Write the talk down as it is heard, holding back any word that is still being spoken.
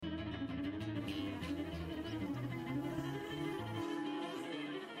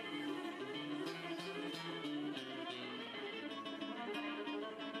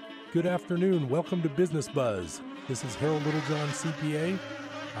Good afternoon. Welcome to Business Buzz. This is Harold Littlejohn, CPA.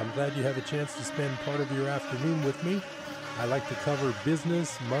 I'm glad you have a chance to spend part of your afternoon with me. I like to cover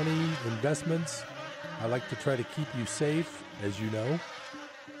business, money, investments. I like to try to keep you safe, as you know.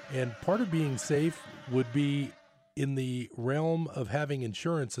 And part of being safe would be in the realm of having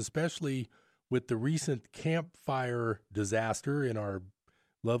insurance, especially with the recent Camp Fire disaster in our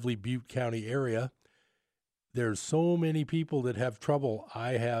lovely Butte County area. There's so many people that have trouble.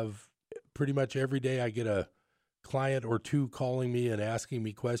 I have pretty much every day I get a client or two calling me and asking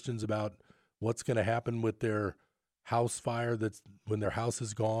me questions about what's going to happen with their house fire that's when their house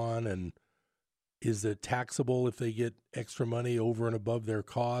is gone, and is it taxable if they get extra money over and above their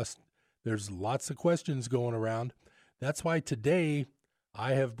cost. There's lots of questions going around. That's why today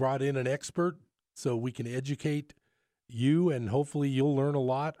I have brought in an expert so we can educate you, and hopefully you'll learn a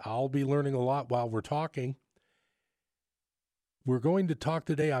lot. I'll be learning a lot while we're talking. We're going to talk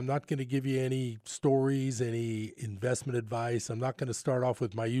today. I'm not going to give you any stories, any investment advice. I'm not going to start off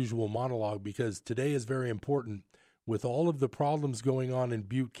with my usual monologue because today is very important. With all of the problems going on in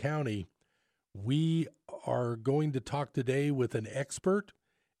Butte County, we are going to talk today with an expert.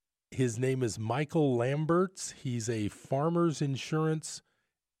 His name is Michael Lamberts. He's a farmer's insurance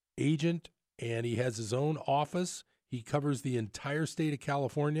agent, and he has his own office. He covers the entire state of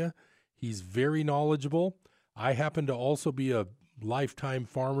California. He's very knowledgeable. I happen to also be a lifetime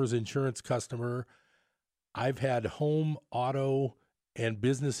farmer's insurance customer. I've had home, auto, and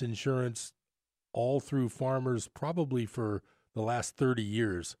business insurance all through Farmers probably for the last 30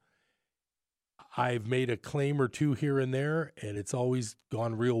 years. I've made a claim or two here and there, and it's always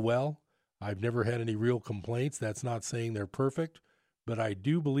gone real well. I've never had any real complaints. That's not saying they're perfect, but I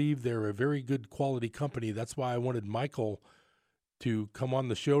do believe they're a very good quality company. That's why I wanted Michael to come on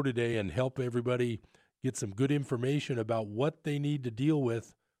the show today and help everybody get some good information about what they need to deal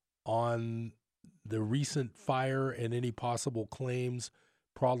with on the recent fire and any possible claims,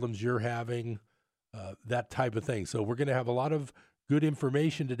 problems you're having, that type of thing. So we're going to have a lot of good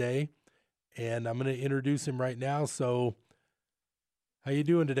information today, and I'm going to introduce him right now. So how you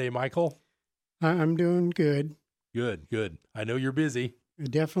doing today, Michael? I'm doing good. Good, good. I know you're busy.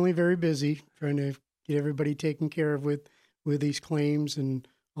 Definitely very busy trying to get everybody taken care of with these claims and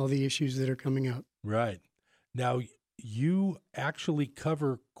all the issues that are coming up. Right. Now, you actually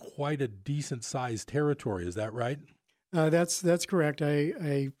cover quite a decent-sized territory. Is that right? That's correct.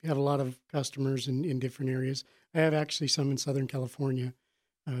 I have a lot of customers in different areas. I have actually some in Southern California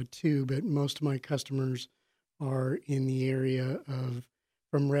too, but most of my customers are in the area of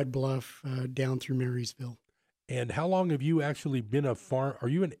from Red Bluff down through Marysville. And how long have you actually been a farm? Are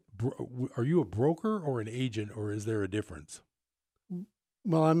you a broker or an agent, or is there a difference?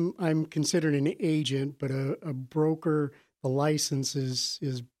 Well, I'm considered an agent, but a broker, the license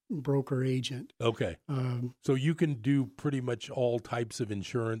is broker agent. Okay. So you can do pretty much all types of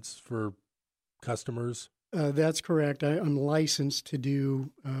insurance for customers? That's correct. I'm licensed to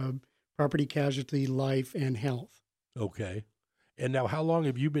do property, casualty, life, and health. Okay. And now how long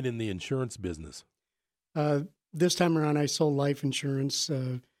have you been in the insurance business? This time around, I sold life insurance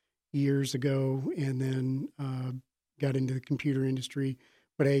years ago and then got into the computer industry.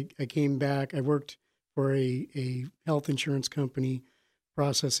 But I came back. I worked for a health insurance company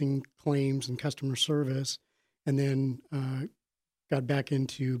processing claims and customer service, and then got back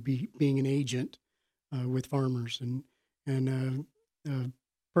into being an agent with farmers. And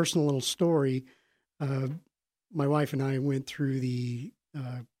personal little story, my wife and I went through the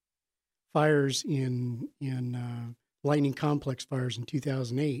fires in Lightning Complex fires in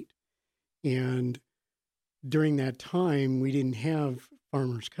 2008. And during that time, we didn't have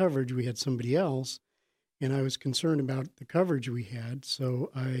farmers coverage. We had somebody else. And I was concerned about the coverage we had.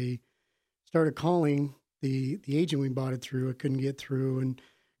 So I started calling the agent we bought it through. I couldn't get through and,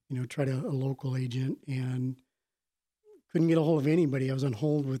 tried a local agent and couldn't get a hold of anybody. I was on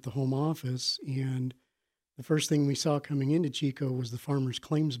hold with the home office. And the first thing we saw coming into Chico was the farmer's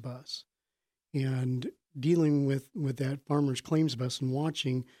claims bus. And dealing with that farmer's claims bus and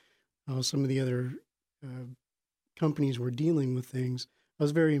watching how some of the other companies were dealing with things, I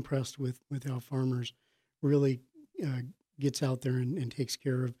was very impressed with how farmers really gets out there and takes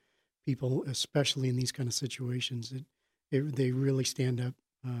care of people, especially in these kind of situations. They really stand up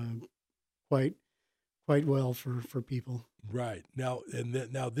quite well for people. Right. Now,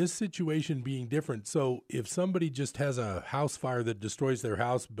 now this situation being different. So if somebody just has a house fire that destroys their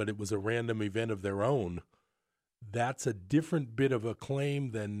house, but it was a random event of their own, that's a different bit of a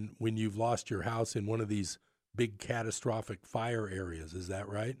claim than when you've lost your house in one of these big catastrophic fire areas. Is that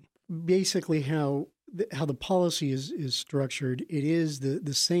right? Basically, how how the policy is structured. It is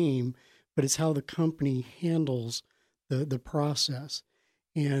the same, but it's how the company handles the process.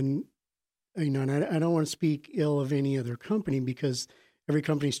 And and I don't want to speak ill of any other company because every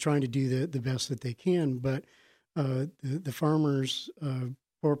company's trying to do the best that they can. But the farmers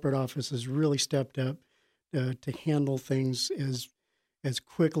corporate office has really stepped up to handle things as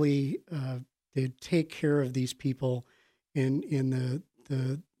quickly, to take care of these people in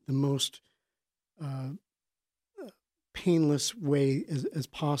the most painless way as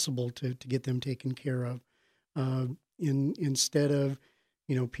possible to get them taken care of. Instead of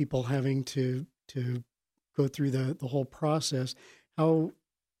people having to go through the whole process, how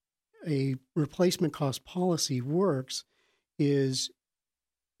a replacement cost policy works is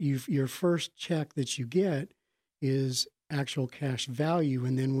your first check that you get is actual cash value,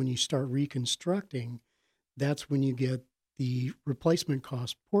 and then when you start reconstructing, that's when you get the replacement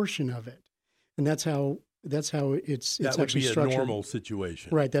cost portion of it, and that's how it's that would actually be a structured. normal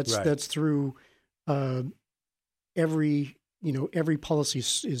situation, Right. That's through every policy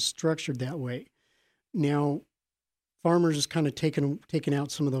is structured that way. Now, farmers is kind of taking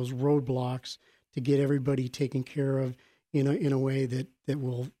out some of those roadblocks to get everybody taken care of in a way that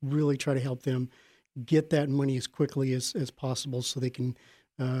will really try to help them get that money as quickly as possible so they can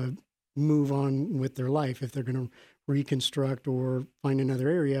move on with their life. If they're going to reconstruct or find another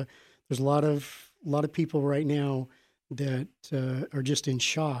area, there's a lot of people right now that are just in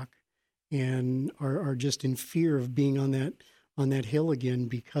shock and are just in fear of being on that hill again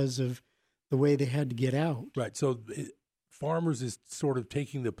because of the way they had to get out. Right. So farmers is sort of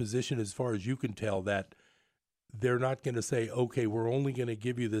taking the position, as far as you can tell, that they're not going to say, okay, we're only going to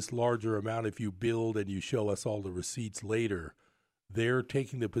give you this larger amount if you build and you show us all the receipts later. They're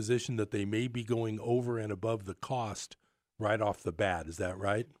taking the position that they may be going over and above the cost right off the bat. Is that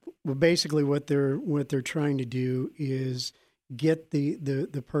right? Well, basically what they're trying to do is get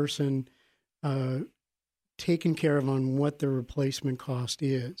the person taken care of on what the replacement cost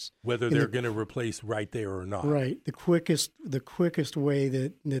is. Whether they're going to replace right there or not. Right. The quickest way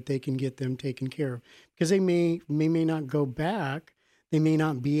that they can get them taken care of. Because they may not go back. They may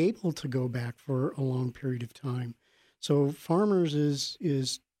not be able to go back for a long period of time. So farmers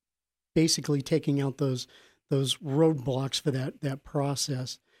is basically taking out those roadblocks for that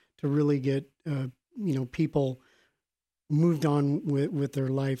process to really get people moved on with their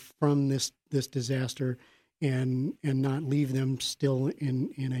life from this disaster and not leave them still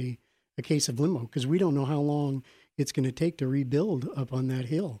in a case of limbo, because we don't know how long it's going to take to rebuild up on that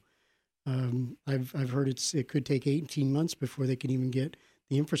hill. I've heard it could take 18 months before they can even get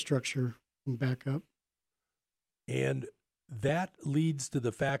the infrastructure back up. And that leads to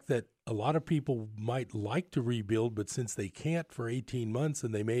the fact that a lot of people might like to rebuild, but since they can't for 18 months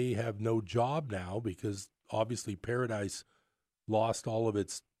and they may have no job now because obviously Paradise lost all of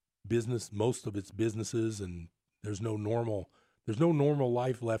its business, most of its businesses, and there's no normal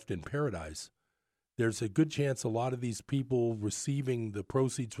life left in Paradise. There's a good chance a lot of these people receiving the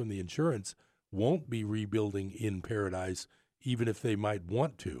proceeds from the insurance won't be rebuilding in Paradise, even if they might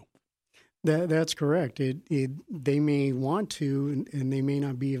want to. That's correct. They may want to, and they may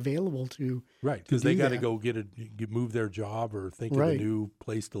not be available to. Right, because they got to go move their job or think of a new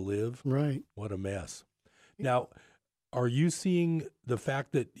place to live. Right. What a mess. Now, are you seeing the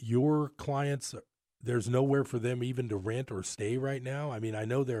fact that your clients, there's nowhere for them even to rent or stay right now? I mean, I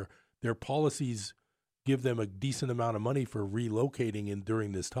know their policies give them a decent amount of money for relocating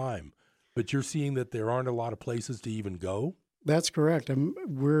during this time, but you're seeing that there aren't a lot of places to even go? That's correct.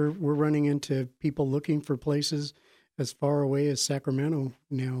 We're running into people looking for places as far away as Sacramento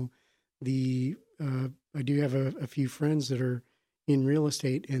now. I do have a few friends that are in real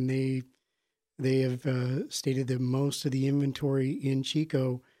estate, and they have stated that most of the inventory in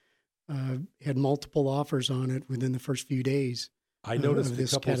Chico had multiple offers on it within the first few days. I noticed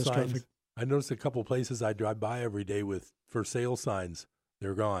a couple signs. I noticed a couple places I drive by every day with for sale signs.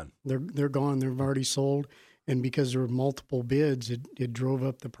 They're gone. They're gone. They've already sold. And because there were multiple bids, it drove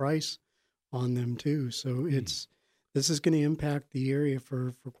up the price on them too. So this is going to impact the area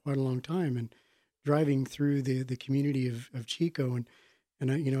for quite a long time. And driving through the community of Chico,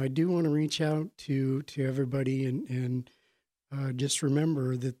 and I do want to reach out to everybody and just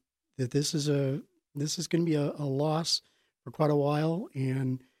remember that this is going to be a loss for quite a while.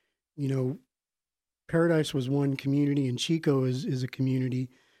 And Paradise was one community, and Chico is a community,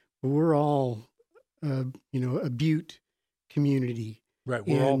 but we're all a Butte community. Right.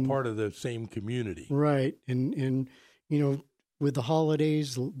 We're all part of the same community. Right. And with the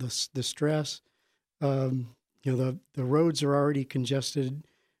holidays, the stress, the roads are already congested.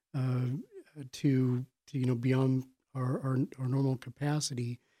 beyond our normal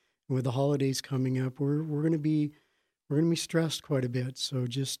capacity. And with the holidays coming up, we're going to be stressed quite a bit. So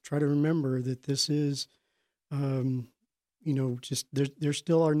just try to remember that this is, just they're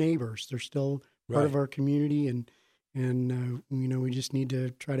still our neighbors. They're still part of our community, and we just need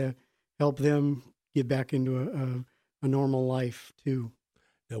to try to help them get back into a normal life too.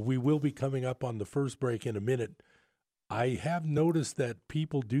 Now, we will be coming up on the first break in a minute. I have noticed that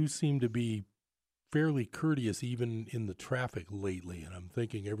people do seem to be fairly courteous even in the traffic lately, and I'm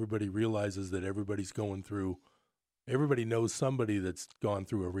thinking everybody realizes that everybody knows somebody that's gone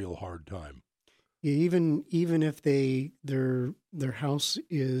through a real hard time. Yeah, even if their house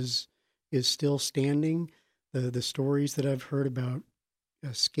is still standing, the stories that I've heard about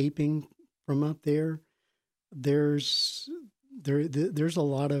escaping from up there, there's a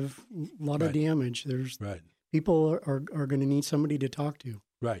lot of damage. There's people are going to need somebody to talk to.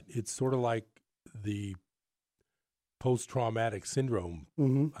 Right. It's sort of like the post-traumatic syndrome.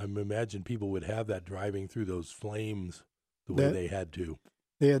 Mm-hmm. I imagine people would have that driving through those flames the way they had to.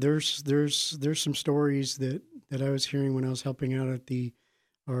 Yeah, there's some stories that I was hearing when I was helping out at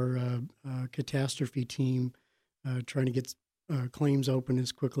our catastrophe team, trying to get claims open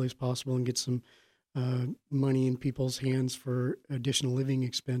as quickly as possible and get some money in people's hands for additional living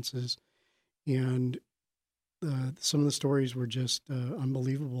expenses. And some of the stories were just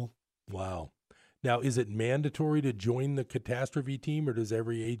unbelievable. Wow. Now, is it mandatory to join the catastrophe team, or does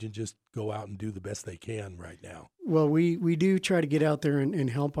every agent just go out and do the best they can right now? Well, we do try to get out there and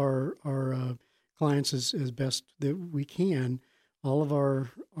help our clients as best that we can. All of our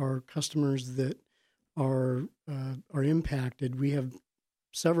customers that are impacted, we have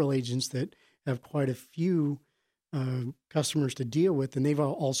several agents that have quite a few customers to deal with, and they've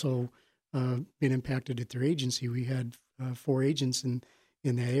also been impacted at their agency. We had 4 agents in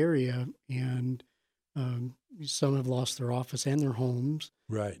that area, and some have lost their office and their homes.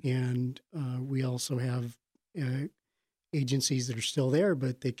 Right. And we also have agencies that are still there,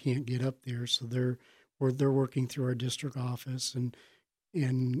 but they can't get up there. So they're working through our district office, and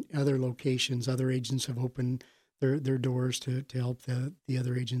in other locations, other agents have opened their doors to help the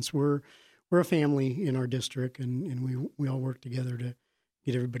other agents. We're a family in our district, and we all work together to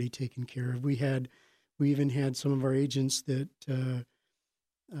get everybody taken care of. We even had some of our agents that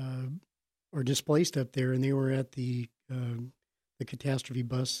are displaced up there, and they were at the catastrophe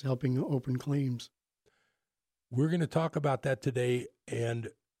bus helping open claims. We're going to talk about that today, and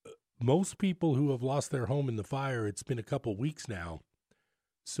most people who have lost their home in the fire, it's been a couple weeks now,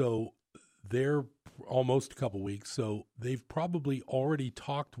 so they're almost a couple weeks, so they've probably already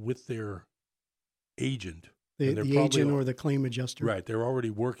talked with their agent. The agent or the claim adjuster. Right, they're already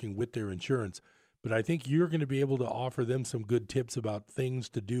working with their insurance. But I think you're going to be able to offer them some good tips about things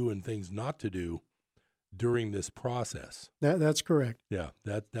to do and things not to do during this process. That's correct. Yeah,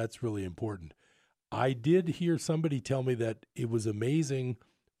 that's really important. I did hear somebody tell me that it was amazing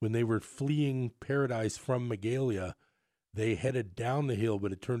when they were fleeing Paradise from Magalia, they headed down the hill,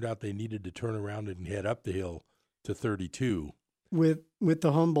 but it turned out they needed to turn around and head up the hill to 32. With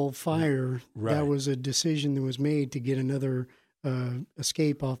the Humboldt fire, that was a decision that was made to get another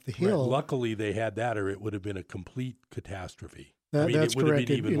escape off the hill. Right. Luckily, they had that, or it would have been a complete catastrophe. That's correct.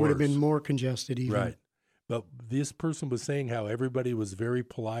 It would have been more congested even. Right. But this person was saying how everybody was very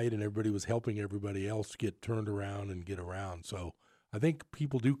polite and everybody was helping everybody else get turned around and get around. So I think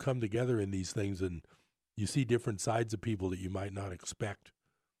people do come together in these things, and you see different sides of people that you might not expect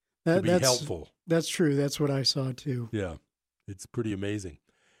to be helpful. That's true. That's what I saw too. Yeah. It's pretty amazing.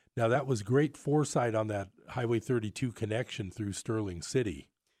 Now, that was great foresight on that Highway 32 connection through Sterling City.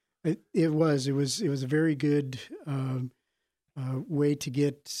 It was a very good way to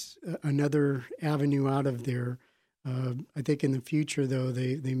get another avenue out of there. I think in the future, though,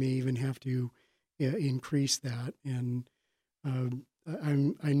 they may even have to increase that. And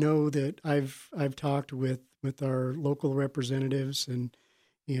I know that I've talked with our local representatives and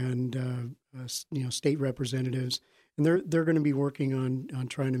state representatives. And they're going to be working on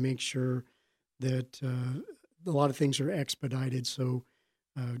trying to make sure that a lot of things are expedited, so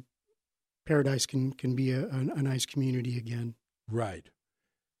Paradise can be a nice community again. Right.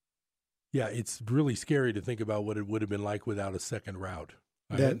 Yeah, it's really scary to think about what it would have been like without a second route.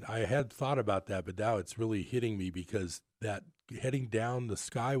 I had thought about that, but now it's really hitting me because that heading down the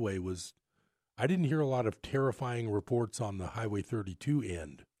Skyway I didn't hear a lot of terrifying reports on the Highway 32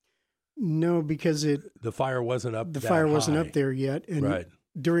 end. No, because the fire wasn't up. The fire wasn't up there yet, and right.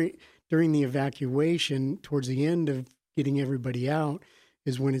 during the evacuation, towards the end of getting everybody out,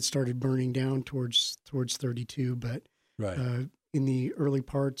 is when it started burning down towards 32. But right. in the early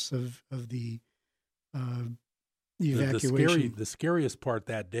parts of the evacuation. The scariest part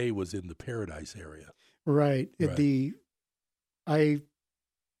that day was in the Paradise area. Right.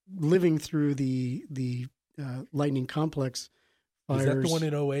 Living through the Lightning Complex fires. Is that the one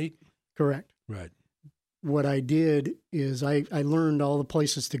in 2008? Correct. Right. What I did is I learned all the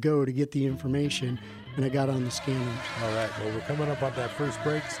places to go to get the information, and I got on the scanners. All right. Well, we're coming up on that first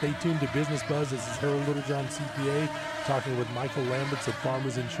break. Stay tuned to Business Buzz. This is Harold Littlejohn, CPA, talking with Michael Lamberts of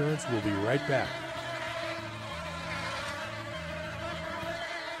Farmers Insurance. We'll be right back.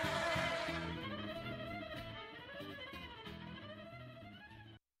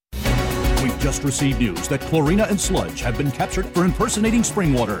 Just received news that Chlorina and Sludge have been captured for impersonating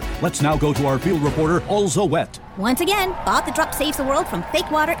spring water. Let's now go to our field reporter, Also Wet. Once again, Bob the Drop saves the world from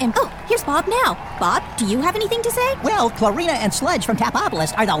fake water and... Oh, here's Bob now. Bob, do you have anything to say? Well, Chlorina and Sludge from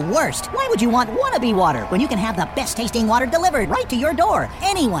Tapopolis are the worst. Why would you want wannabe water when you can have the best tasting water delivered right to your door?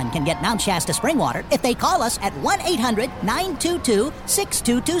 Anyone can get Mount Shasta spring water if they call us at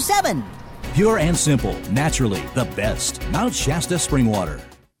 1-800-922-6227. Pure and simple, naturally the best. Mount Shasta spring water.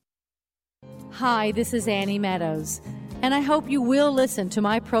 Hi, this is Annie Meadows, and I hope you will listen to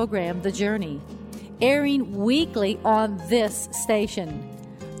my program, The Journey, airing weekly on this station.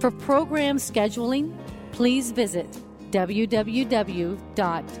 For program scheduling, please visit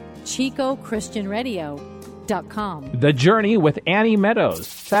www.chicochristianradio.com. The Journey with Annie Meadows,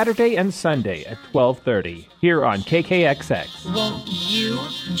 Saturday and Sunday at 12:30, here on KKXX. Won't you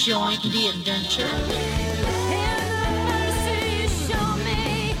join the adventure?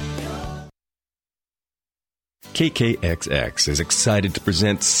 KKXX is excited to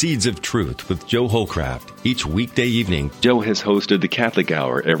present Seeds of Truth with Joe Holcraft. Each weekday evening, Joe has hosted the Catholic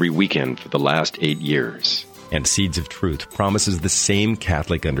Hour every weekend for the last 8 years. And Seeds of Truth promises the same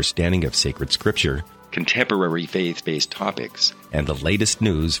Catholic understanding of sacred scripture, contemporary faith-based topics, and the latest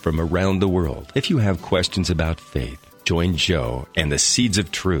news from around the world. If you have questions about faith, join Joe and the Seeds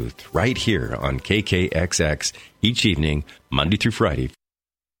of Truth right here on KKXX each evening, Monday through Friday.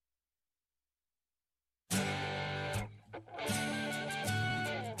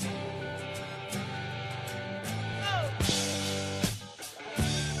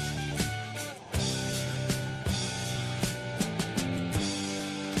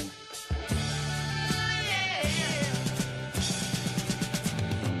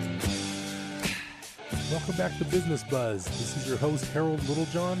 Welcome back to Business Buzz. This is your host, Harold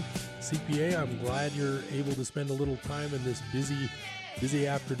Littlejohn, CPA. I'm glad you're able to spend a little time in this busy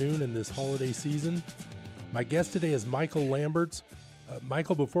afternoon in this holiday season. My guest today is Michael Lamberts.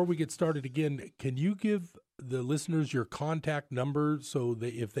 Michael, before we get started again, can you give the listeners your contact number so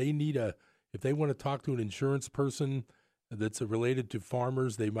that if they want to talk to an insurance person that's related to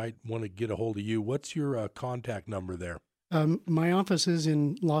farmers, they might want to get a hold of you? What's your contact number there? My office is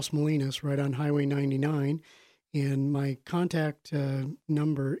in Los Molinos, right on Highway 99, and my contact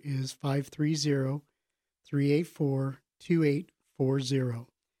number is 530-384-2840.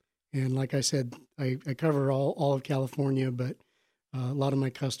 And like I said, I cover all of California, but a lot of my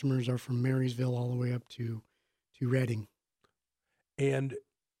customers are from Marysville all the way up to Redding. And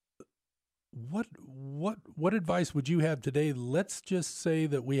what advice would you have today? Let's just say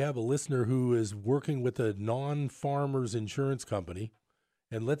that we have a listener who is working with a non-farmers insurance company,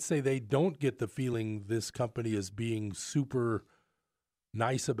 and let's say they don't get the feeling this company is being super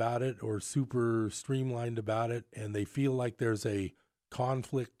nice about it or super streamlined about it, and they feel like there's a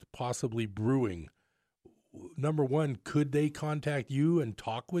conflict possibly brewing. Number one, could they contact you and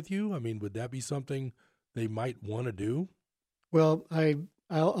talk with you? I mean, would that be something they might want to do? Well,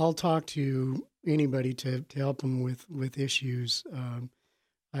 I'll talk to anybody to help them with issues.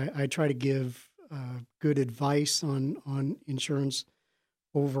 I try to give good advice on insurance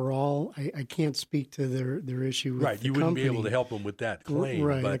overall. I can't speak to their issue with right. You wouldn't be able to help them with that claim,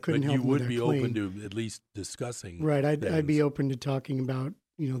 right? I couldn't help you them with would be that claim. open to at least discussing. Right. I'd be open to talking about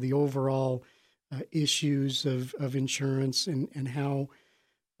the overall issues of insurance and how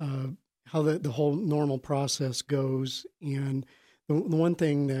the whole normal process goes. And the one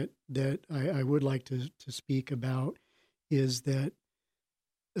thing that I would like to speak about is that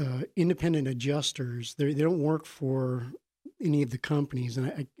independent adjusters, they don't work for any of the companies.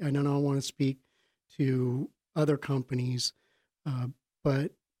 And I don't want to speak to other companies,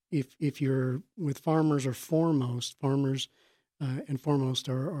 but if you're with Farmers or Foremost, Farmers and Foremost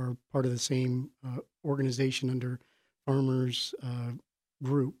are part of the same organization under Farmers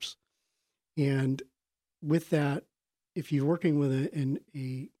groups. And with that, if you're working with an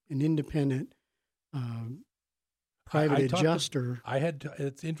independent private adjuster,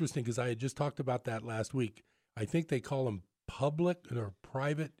 it's interesting because I had just talked about that last week. I think they call them public or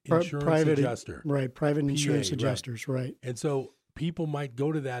private insurance adjuster. Right, private PA, insurance adjusters, right. And so people might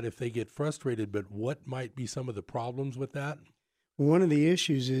go to that if they get frustrated, but what might be some of the problems with that? One of the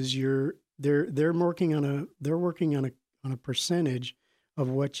issues is they're working on a percentage of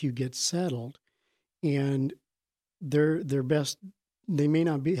what you get settled, and their best, they may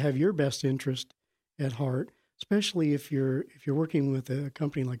not have your best interest at heart, especially if you're working with a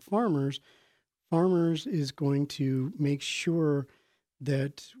company like Farmers. Farmers is going to make sure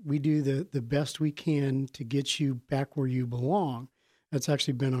that we do the best we can to get you back where you belong. That's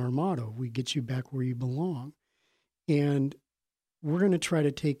actually been our motto. We get you back where you belong. And we're going to try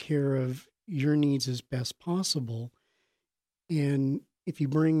to take care of your needs as best possible. And if you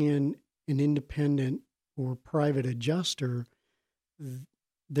bring in an independent or private adjuster,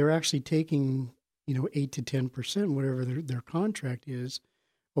 they're actually taking 8 to 10%, whatever their contract is,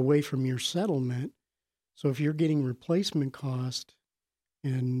 away from your settlement. So if you're getting replacement cost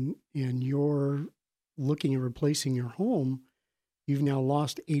and you're looking at replacing your home, you've now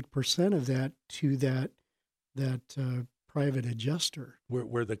lost 8% of that to that private adjuster.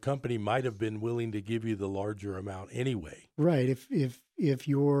 Where the company might have been willing to give you the larger amount anyway. Right. If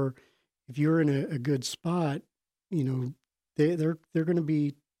you're in a good spot, they're going to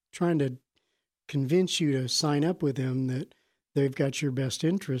be trying to convince you to sign up with them that they've got your best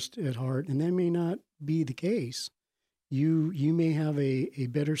interest at heart, and that may not be the case. You may have a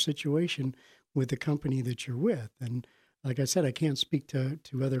better situation with the company that you're with. And like I said, I can't speak to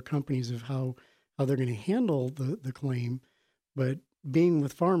other companies of how they're going to handle the claim, but being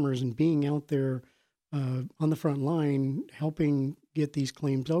with Farmers and being out there on the front line helping get these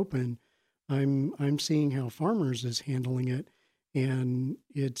claims open, I'm seeing how Farmers is handling it, and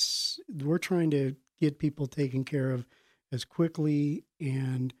we're trying to get people taken care of as quickly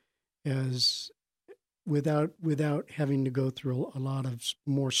and as without having to go through a lot of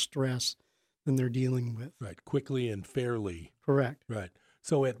more stress than they're dealing with. Right, quickly and fairly. Correct. Right.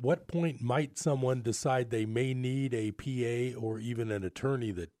 So at what point might someone decide they may need a PA or even an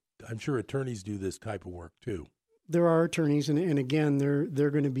attorney? That I'm sure attorneys do this type of work too. There are attorneys, and again, they're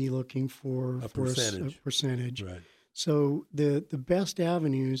going to be looking for a percentage. A percentage. Right. So the best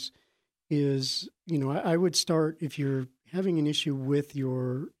avenues is, I would start, if you're having an issue with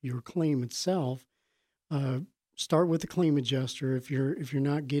your claim itself, start with the claim adjuster. If you're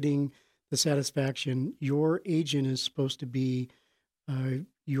not getting the satisfaction, your agent is supposed to be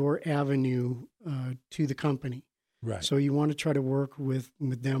your avenue to the company. Right. So you want to try to work with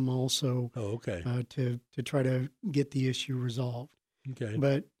them also. Oh, okay. To try to get the issue resolved. Okay.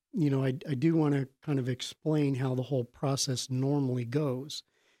 But I do want to kind of explain how the whole process normally goes,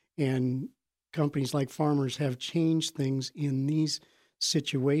 and companies like Farmers have changed things in these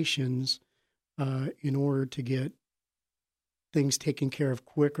situations in order to get things taken care of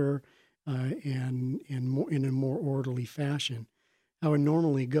quicker and more in a more orderly fashion. How it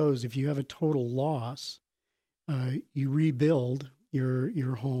normally goes, if you have a total loss, you rebuild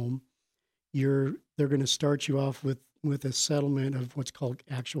your home. They're going to start you off with a settlement of what's called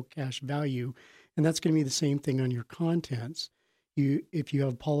actual cash value, and that's going to be the same thing on your contents. If you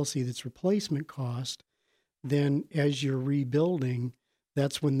have a policy that's replacement cost, then as you're rebuilding,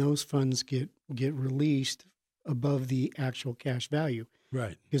 that's when those funds get released above the actual cash value.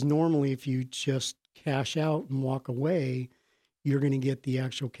 Right. Because normally if you just cash out and walk away, you're going to get the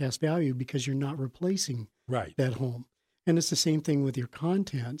actual cash value because you're not replacing that home. And it's the same thing with your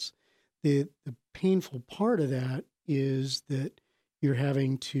contents. The painful part of that is that you're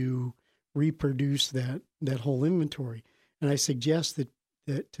having to reproduce that whole inventory. And I suggest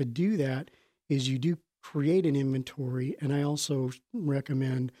that to do that is you do create an inventory. And I also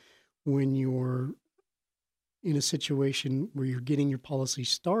recommend when you're in a situation where you're getting your policy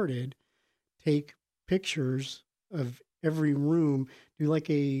started, take pictures of every room, do like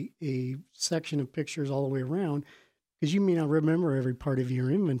a section of pictures all the way around, because you may not remember every part of your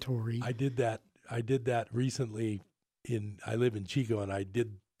inventory. I did that recently. I live in Chico, and I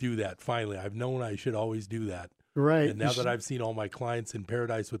did do that finally. I've known I should always do that. Right. And now that I've seen all my clients in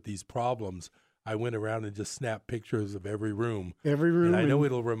Paradise with these problems, I went around and just snapped pictures of every room. And I know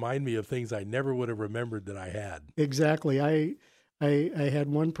it'll remind me of things I never would have remembered that I had. Exactly. I had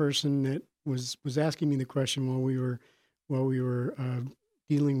one person that was asking me the question while we were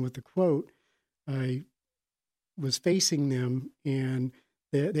dealing with the quote. I was facing them, and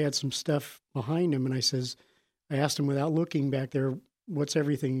they had some stuff behind them, and I asked them without looking back there, what's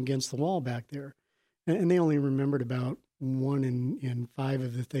everything against the wall back there? And they only remembered about 1 in 5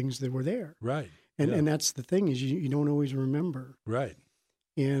 of the things that were there. Right. And that's the thing is you don't always remember. Right.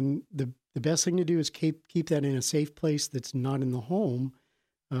 And the the best thing to do is keep that in a safe place that's not in the home,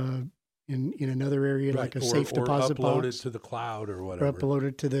 in another area, like a safe deposit box. Or upload it to the cloud or whatever. Or upload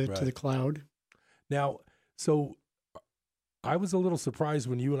it to the cloud. Now, so I was a little surprised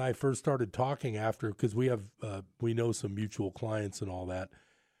when you and I first started talking because we know some mutual clients and all that.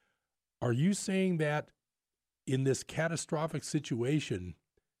 Are you saying that in this catastrophic situation,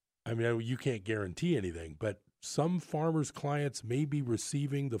 I mean, you can't guarantee anything, but some farmers' clients may be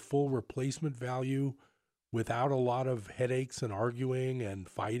receiving the full replacement value without a lot of headaches and arguing and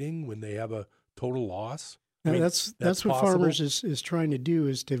fighting when they have a total loss? I mean, that's what Farmers is trying to do,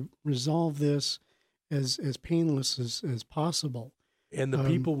 is to resolve this as painless as possible. And the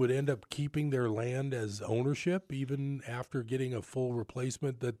people would end up keeping their land as ownership even after getting a full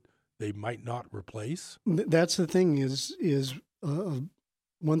replacement that they might not replace? That's the thing is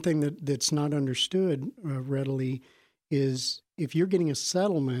one thing that's not understood readily is if you're getting a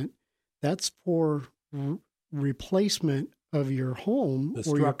settlement, that's for replacement of your home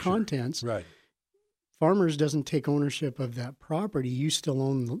or your contents. Right. Farmers doesn't take ownership of that property. You still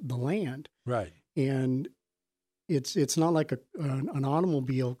own the land. Right. And it's not like an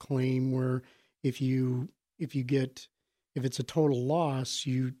automobile claim where if it's a total loss,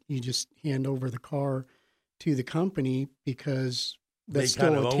 you just hand over the car to the company because that's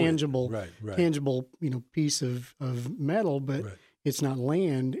still a tangible, tangible, piece of metal, but it's not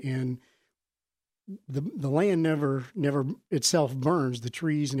land, and the land never itself burns, the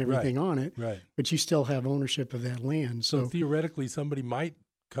trees and everything on it, but you still have ownership of that land. So theoretically, somebody might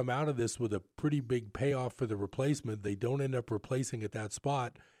come out of this with a pretty big payoff for the replacement. They don't end up replacing at that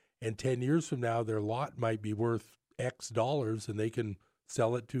spot, and 10 years from now, their lot might be worth X dollars, and they can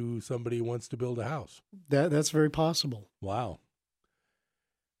sell it to somebody who wants to build a house. That's very possible. Wow.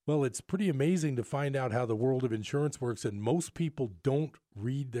 Well, it's pretty amazing to find out how the world of insurance works, and most people don't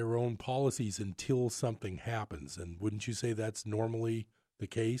read their own policies until something happens. And wouldn't you say that's normally the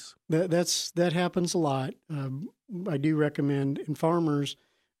case? That happens a lot. I do recommend, and Farmers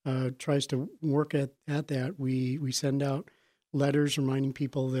tries to work at that. We send out letters reminding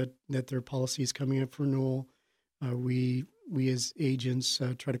people that their policy is coming up for renewal. We as agents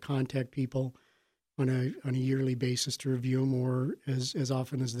try to contact people on a yearly basis to review them, or as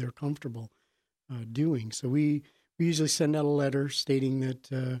often as they're comfortable doing. So we usually send out a letter stating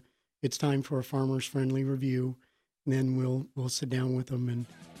that it's time for a farmers friendly review, and then we'll sit down with them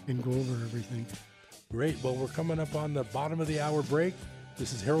and go over everything. Great. Well, we're coming up on the bottom of the hour break.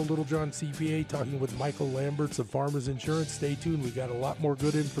 This is Harold Littlejohn, CPA, talking with Michael Lamberts of Farmers Insurance. Stay tuned. We've got a lot more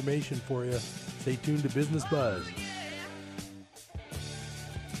good information for you. Stay tuned to Business Buzz.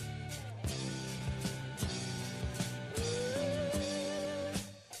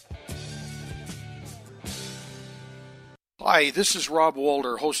 Hi, this is Rob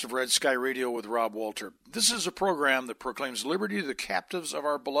Walter, host of Red Sky Radio with Rob Walter. This is a program that proclaims liberty to the captives of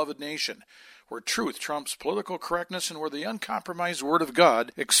our beloved nation, where truth trumps political correctness and where the uncompromised Word of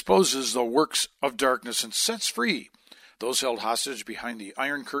God exposes the works of darkness and sets free those held hostage behind the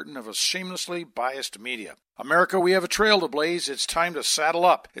iron curtain of a shamelessly biased media. America, we have a trail to blaze. It's time to saddle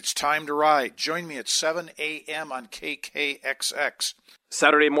up. It's time to ride. Join me at 7 a.m. on KKXX.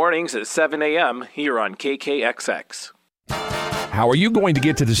 Saturday mornings at 7 a.m. here on KKXX. How are you going to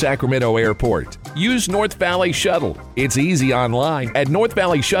get to the Sacramento airport? Use North Valley Shuttle. It's easy online at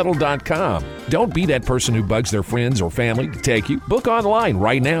northvalleyshuttle.com. Don't be that person who bugs their friends or family to take you. Book online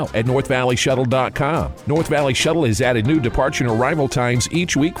right now at northvalleyshuttle.com. North Valley Shuttle has added new departure and arrival times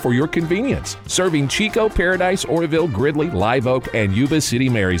each week for your convenience, serving Chico, Paradise, Oroville, Gridley, Live Oak, and Yuba City,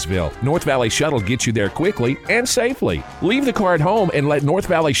 Marysville. North Valley Shuttle gets you there quickly and safely. Leave the car at home and let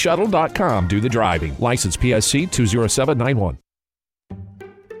northvalleyshuttle.com do the driving. License PSC 20791.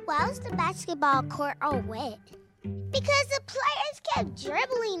 Why was the basketball court all wet? Because the players kept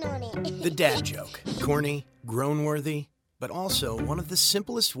dribbling on it. The dad joke. Corny, groan-worthy, but also one of the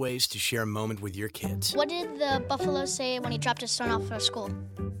simplest ways to share a moment with your kids. What did the buffalo say when he dropped his son off for school?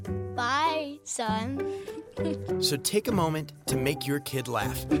 Bye, son. So take a moment to make your kid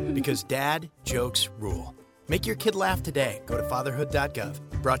laugh, because dad jokes rule. Make your kid laugh today. Go to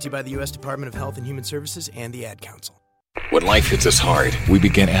fatherhood.gov. Brought to you by the U.S. Department of Health and Human Services and the Ad Council. When life hits us hard, we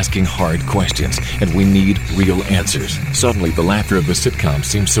begin asking hard questions, and we need real answers. Suddenly, the laughter of the sitcom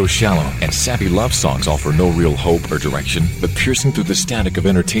seems so shallow, and sappy love songs offer no real hope or direction. But piercing through the static of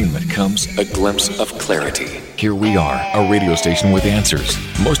entertainment comes a glimpse of clarity. Here we are, a radio station with answers.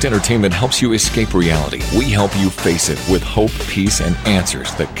 Most entertainment helps you escape reality. We help you face it with hope, peace, and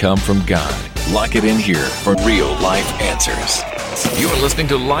answers that come from God. Lock it in here for real life answers. You are listening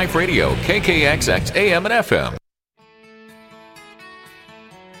to Life Radio, KKXX AM and FM.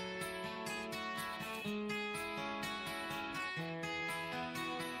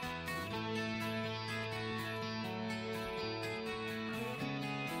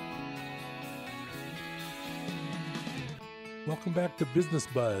 Welcome back to Business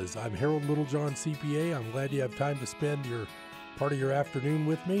Buzz. I'm Harold Littlejohn, CPA. I'm glad you have time to spend part of your afternoon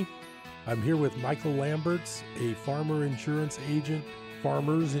with me. I'm here with Michael Lamberts, a farmer insurance agent,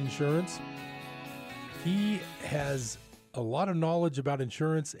 Farmers Insurance. He has a lot of knowledge about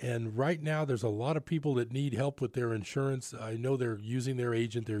insurance, and right now there's a lot of people that need help with their insurance. I know they're using their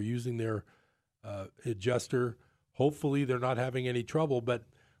agent, they're using their adjuster. Hopefully they're not having any trouble, but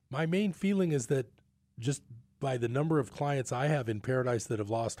my main feeling is that just by the number of clients I have in Paradise that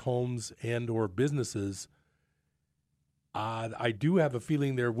have lost homes and or businesses, I do have a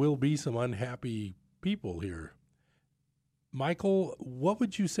feeling there will be some unhappy people here. Michael, what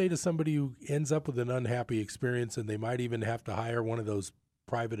would you say to somebody who ends up with an unhappy experience and they might even have to hire one of those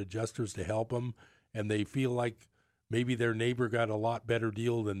private adjusters to help them, and they feel like maybe their neighbor got a lot better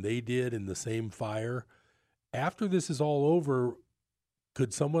deal than they did in the same fire? After this is all over,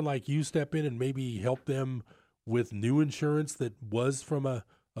 could someone like you step in and maybe help them with new insurance that was from a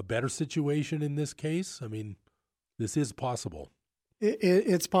better situation in this case? I mean, this is possible.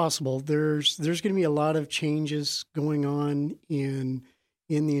 It's possible. There's going to be a lot of changes going on in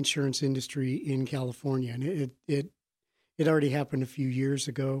the insurance industry in California, and it already happened a few years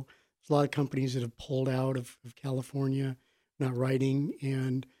ago. There's a lot of companies that have pulled out of California, not writing,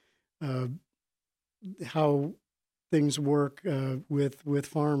 and how things work with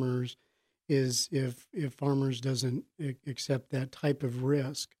farmers is if farmers doesn't accept that type of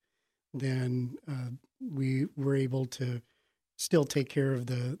risk, then we were able to still take care of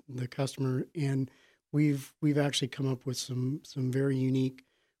the customer. And we've actually come up with some very unique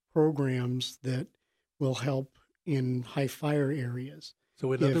programs that will help in high fire areas.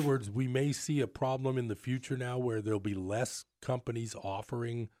 So in other words, we may see a problem in the future now where there'll be less companies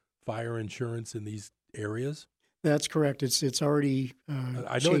offering fire insurance in these areas? That's correct. It's already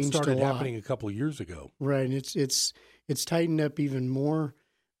I know it started happening a couple of years ago. Right, and it's tightened up even more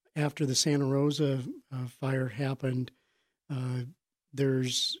after the Santa Rosa fire happened.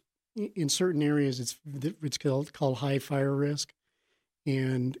 There's in certain areas it's called high fire risk,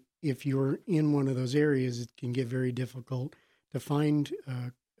 and if you're in one of those areas, it can get very difficult to find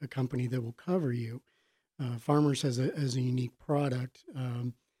a company that will cover you. Farmers has a unique product,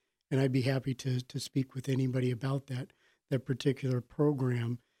 and I'd be happy to speak with anybody about that particular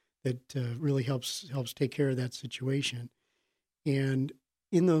program that really helps take care of that situation. And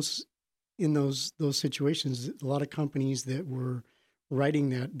in those situations, a lot of companies that were writing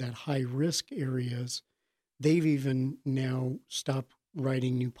that high risk areas, they've even now stopped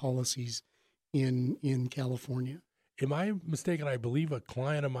writing new policies in California. Am I mistaken? I believe a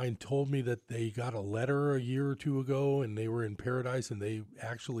client of mine told me that they got a letter a year or two ago, and they were in Paradise, and they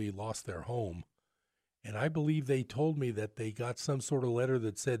actually lost their home. And I believe they told me that they got some sort of letter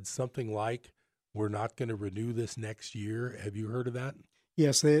that said something like, "We're not going to renew this next year." Have you heard of that?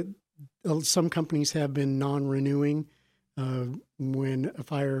 Yes, some companies have been non-renewing when a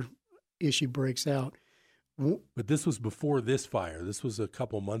fire issue breaks out. But this was before this fire. This was a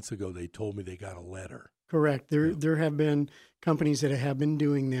couple months ago. They told me they got a letter. Correct. There have been companies that have been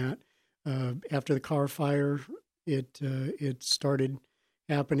doing that. After the Carr fire, it started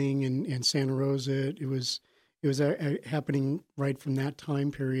happening in Santa Rosa. It was happening right from that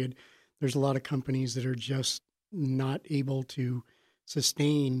time period. There's a lot of companies that are just not able to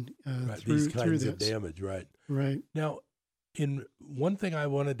sustain these kinds of damage. Right. Right. Now, in one thing I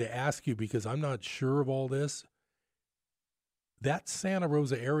wanted to ask you, because I'm not sure of all this, that Santa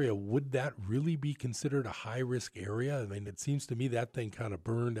Rosa area, would that really be considered a high-risk area? I mean, it seems to me that thing kind of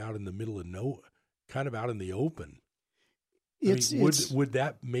burned out in the middle of kind of out in the open. Would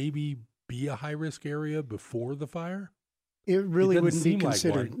that maybe be a high-risk area before the fire? It really wouldn't be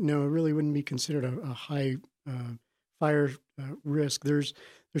considered. No, it really wouldn't be considered a high fire risk. There's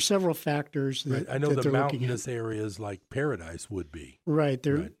several factors that I know that the mountainous areas like Paradise would be. Right.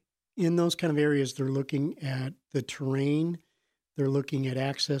 In those kind of areas, they're looking at the terrain. They're looking at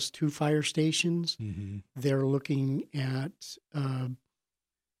access to fire stations. Mm-hmm. They're looking at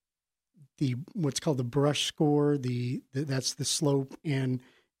what's called the brush score. That's the slope and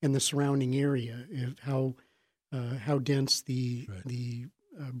the surrounding area, how dense the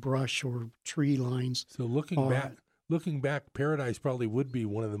brush or tree lines. So looking back, Paradise probably would be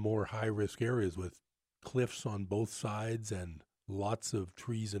one of the more high risk areas with cliffs on both sides and lots of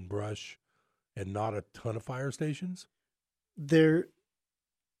trees and brush, and not a ton of fire stations.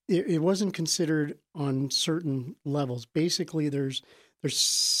 It wasn't considered on certain levels. Basically, there's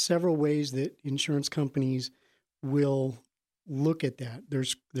several ways that insurance companies will look at that.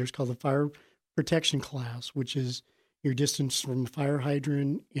 There's called the fire protection class, which is your distance from a fire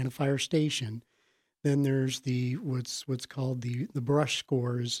hydrant and a fire station. Then there's what's called the brush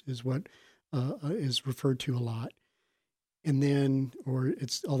score is what is referred to a lot, and then or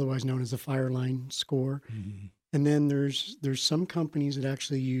it's otherwise known as the fire line score. Mm-hmm. And then there's some companies that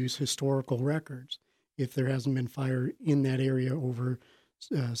actually use historical records if there hasn't been fire in that area over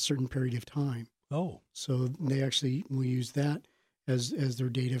a certain period of time. Oh, so they actually will use that as their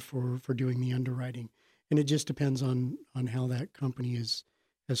data for doing the underwriting, and it just depends on how that company has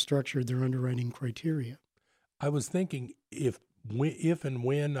structured their underwriting criteria. I was thinking if and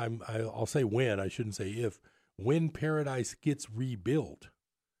when I'll say when, I shouldn't say if, when Paradise gets rebuilt,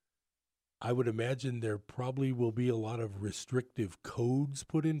 I would imagine there probably will be a lot of restrictive codes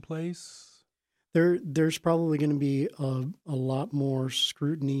put in place. There's probably going to be a lot more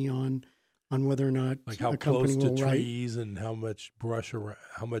scrutiny on whether or not like how a company close to will trees and how much brush around,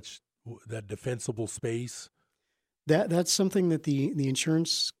 how much that defensible space. That's something that the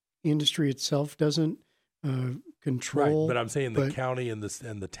insurance industry itself doesn't control. Right, but I'm saying the county and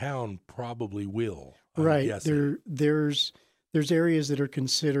the town probably will. Right. There's areas that are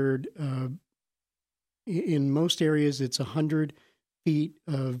considered in most areas it's 100 feet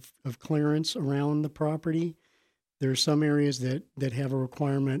of clearance around the property. There are some areas that have a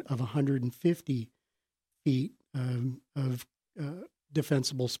requirement of 150 feet of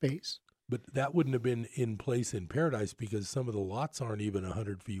defensible space. But that wouldn't have been in place in Paradise because some of the lots aren't even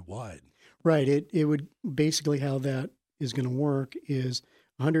 100 feet wide. Right. It would basically how that is going to work is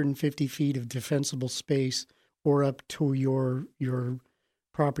 150 feet of defensible space or up to your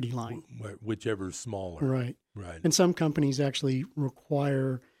property line. Whichever's smaller. Right. Right. And some companies actually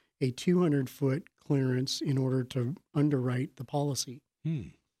require a 200-foot clearance in order to underwrite the policy.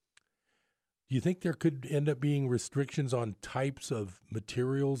 Do you think there could end up being restrictions on types of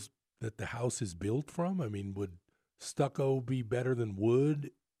materials that the house is built from? I mean, would stucco be better than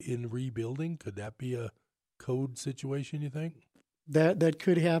wood in rebuilding? Could that be a code situation, you think? That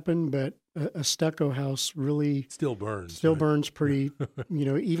could happen, but a stucco house really still burns. Burns pretty,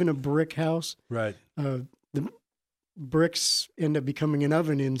 even a brick house. Right. The bricks end up becoming an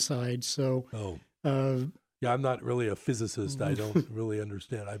oven inside. So. Yeah, I'm not really a physicist. I don't really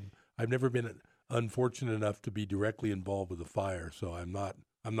understand. I've never been unfortunate enough to be directly involved with a fire, so I'm not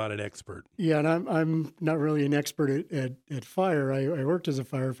an expert. Yeah, and I'm not really an expert at fire. I worked as a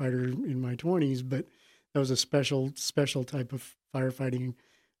firefighter in my 20s, but that was a special type of firefighting.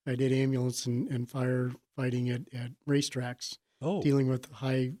 I did ambulance and firefighting at racetracks, dealing with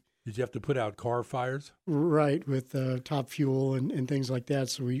high. Did you have to put out car fires? Right, with top fuel and things like that.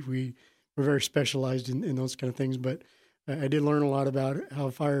 So we were very specialized in those kind of things. But I did learn a lot about how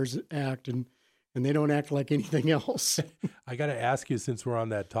fires act, and they don't act like anything else. I got to ask you, since we're on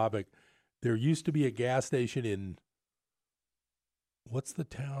that topic, there used to be a gas station in, what's the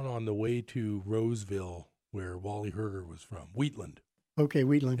town on the way to Roseville where Wally Herger was from? Wheatland. Okay,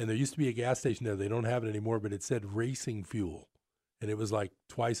 Wheatland. And there used to be a gas station there. They don't have it anymore, but it said racing fuel. And it was like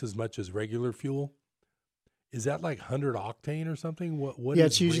twice as much as regular fuel. Is that like 100 octane or something? What? Yeah,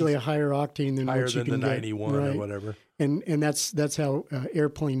 it's usually a higher octane than higher what you than can the get. 91 right. or whatever. And that's how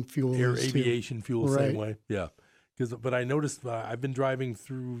airplane fuel is aviation too. fuel, right. same way. Yeah. But I noticed I've been driving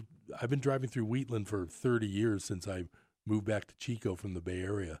through Wheatland for 30 years since I moved back to Chico from the Bay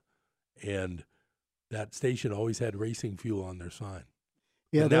Area, and that station always had racing fuel on their sign.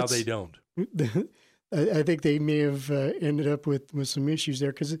 Yeah, and now they don't. I think they may have ended up with some issues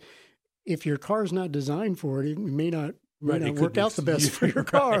there because if your car's not designed for it, it may not work out the best for your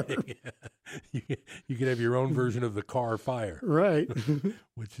car. Yeah. You could have your own version of the car fire. Right.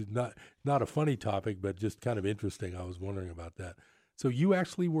 Which is not a funny topic, but just kind of interesting. I was wondering about that. So you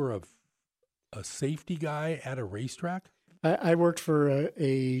actually were a safety guy at a racetrack? I worked for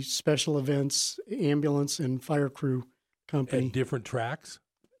a special events ambulance and fire crew company. At different tracks?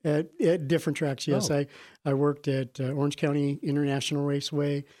 At different tracks, yes. Oh. I worked at Orange County International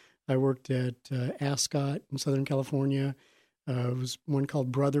Raceway. I worked at Ascot in Southern California. It was one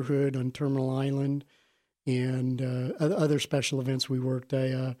called Brotherhood on Terminal Island, and other special events we worked.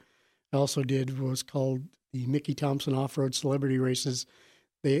 I also did what was called the Mickey Thompson Off-Road Celebrity Races.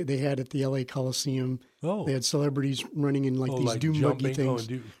 They had at the LA Coliseum. Oh. They had celebrities running in these like dune buggy things.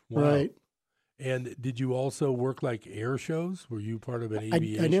 Wow. Right. And did you also work like air shows? Were you part of an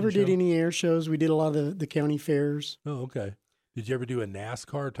aviation I never show? did any air shows. We did a lot of the county fairs. Oh, okay. Did you ever do a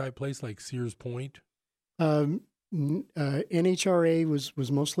NASCAR type place like Sears Point? NHRA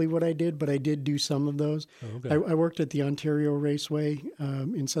was mostly what I did, but I did do some of those. Oh, okay. I worked at the Ontario Raceway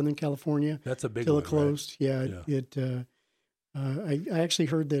in Southern California. That's a big till one, it closed. Right? Yeah. I actually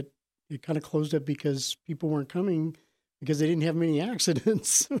heard that it kind of closed up because people weren't coming because they didn't have many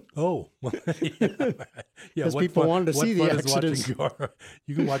accidents. Oh, yeah. Because people wanted to see the accidents.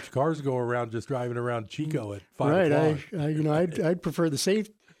 You can watch cars go around just driving around Chico at 5 right. o'clock. I'd prefer the safe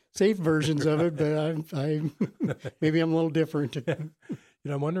versions of it, but I maybe I'm a little different.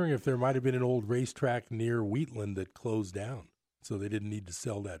 I'm wondering if there might have been an old racetrack near Wheatland that closed down, so they didn't need to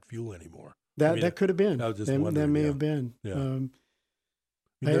sell that fuel anymore. That could have been. I was just that wondering. may have been. Yeah.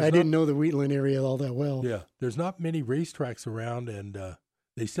 I didn't know the Wheatland area all that well. Yeah, there's not many racetracks around, and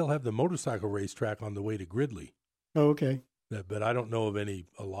they still have the motorcycle racetrack on the way to Gridley. Oh, okay. But I don't know of a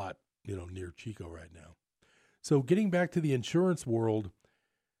lot, near Chico right now. So getting back to the insurance world,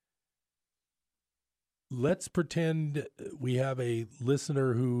 let's pretend we have a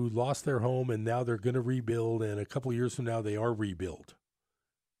listener who lost their home and now they're going to rebuild, and a couple of years from now they are rebuilt.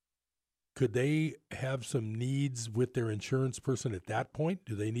 Could they have some needs with their insurance person at that point?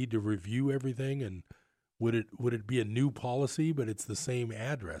 Do they need to review everything, and would it be a new policy, but it's the same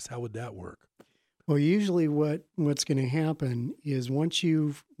address? How would that work? Well, usually what's going to happen is once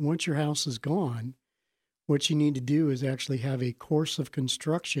your house is gone, what you need to do is actually have a course of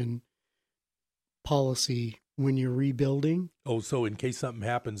construction policy when you're rebuilding. Oh, so in case something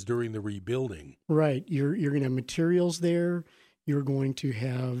happens during the rebuilding. Right. You're going to have materials there. You're going to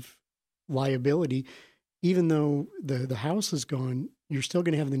have liability. Even though the house is gone, you're still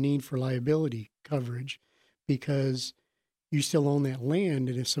going to have the need for liability coverage because you still own that land.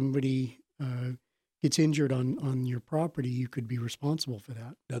 And if somebody gets injured on your property, you could be responsible for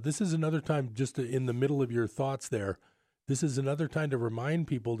that. Now, this is another time, just in the middle of your thoughts there, this is another time to remind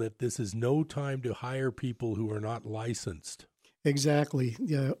people that this is no time to hire people who are not licensed. Exactly.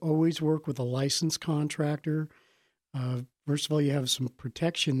 Always work with a licensed contractor. First of all, you have some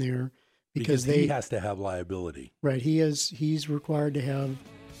protection there because he has to have liability. Right. He's required to have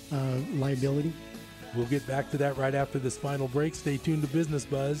liability. We'll get back to that right after this final break. Stay tuned to Business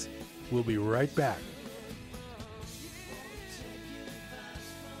Buzz. We'll be right back.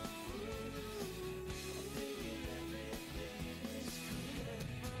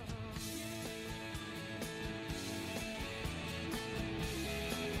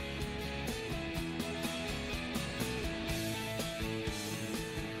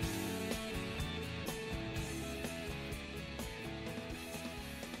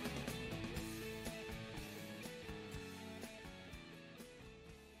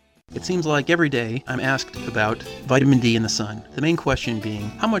 It seems like every day I'm asked about vitamin D in the sun. The main question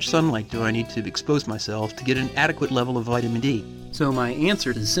being, how much sunlight do I need to expose myself to get an adequate level of vitamin D? So my answer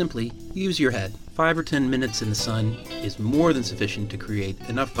is simply, use your head. 5 or 10 minutes in the sun is more than sufficient to create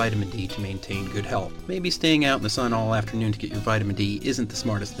enough vitamin D to maintain good health. Maybe staying out in the sun all afternoon to get your vitamin D isn't the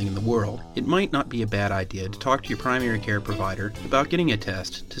smartest thing in the world. It might not be a bad idea to talk to your primary care provider about getting a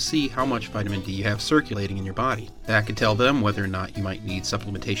test to see how much vitamin D you have circulating in your body. That could tell them whether or not you might need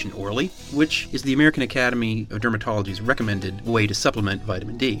supplementation orally, which is the American Academy of Dermatology's recommended way to supplement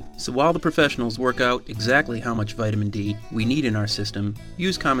vitamin D. So while the professionals work out exactly how much vitamin D we need in our system,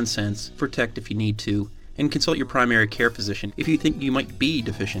 use common sense, protect if you need to, and consult your primary care physician if you think you might be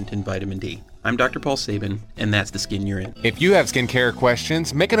deficient in vitamin D. I'm Dr. Paul Sabin, and that's the skin you're in. If you have skincare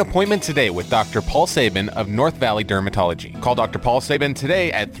questions, make an appointment today with Dr. Paul Sabin of North Valley Dermatology. Call Dr. Paul Sabin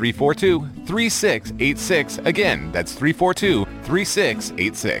today at 342-3686. Again, that's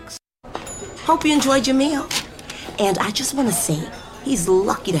 342-3686. Hope you enjoyed your meal. And I just want to say, he's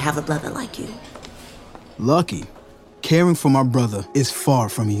lucky to have a brother like you. Lucky? Caring for my brother is far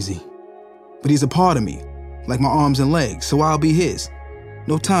from easy. But he's a part of me, like my arms and legs, so I'll be his.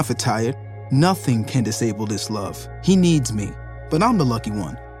 No time for tired. Nothing can disable this love. He needs me, but I'm the lucky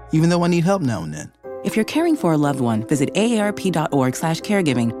one, even though I need help now and then. If you're caring for a loved one, visit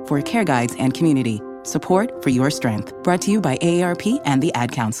aarp.org/caregiving for care guides and community. Support for your strength. Brought to you by AARP and the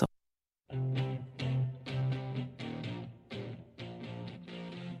Ad Council.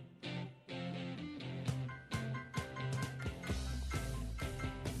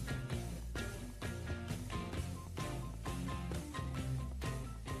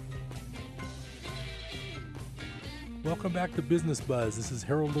 Welcome back to Business Buzz. This is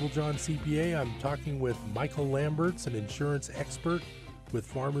Harold Littlejohn, CPA. I'm talking with Michael Lamberts, an insurance expert with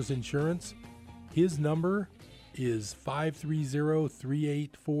Farmers Insurance. His number is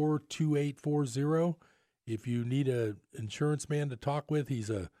 530-384-2840. If you need an insurance man to talk with, he's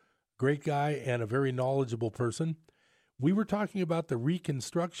a great guy and a very knowledgeable person. We were talking about the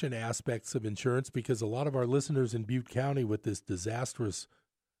reconstruction aspects of insurance because a lot of our listeners in Butte County with this disastrous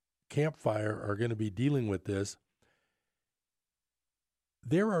campfire are going to be dealing with this.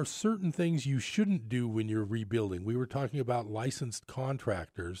 There are certain things you shouldn't do when you're rebuilding. We were talking about licensed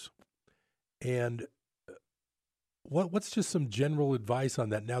contractors, and What's just some general advice on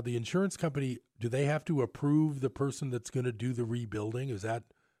that? Now, the insurance company, do they have to approve the person that's going to do the rebuilding? Is that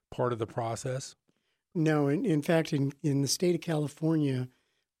part of the process? No. In fact, in the state of California,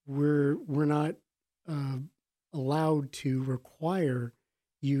 we're not allowed to require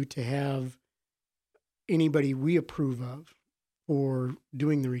you to have anybody we approve of for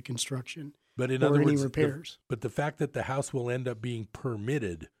doing the reconstruction. But in or other any words, repairs. But the fact that the house will end up being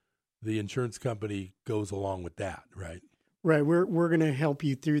permitted, the insurance company goes along with that, right? Right. We're going to help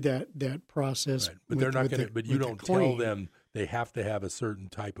you through that process. Right. But they're not going to. But you don't tell them they have to have a certain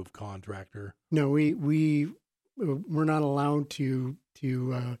type of contractor. No, we're not allowed to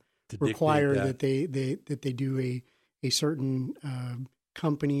require that they do a certain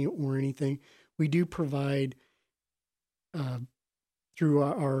company or anything. We do provide through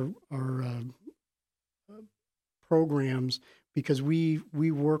our programs, because we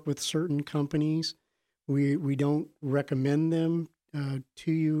work with certain companies. We don't recommend them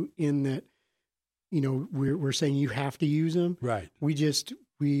to you in that, we're saying you have to use them. Right. We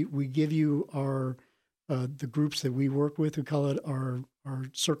give you our the groups that we work with. We call it our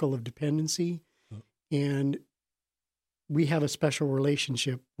circle of dependency, and we have a special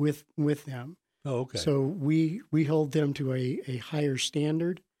relationship with them. Oh, okay. So we hold them to a higher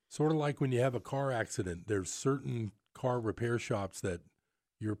standard. Sort of like when you have a car accident, there's certain car repair shops that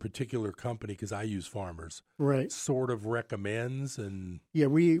your particular company, because I use Farmers, right, sort of recommends. And yeah,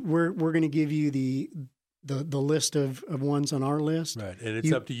 we're going to give you the list of ones on our list. Right, and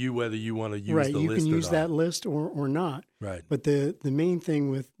it's up to you whether you want to use right, the list or not. You can use that list or not. Right. But the main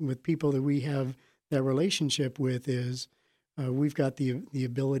thing with people that we have that relationship with is we've got the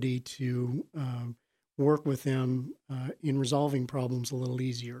ability to work with them in resolving problems a little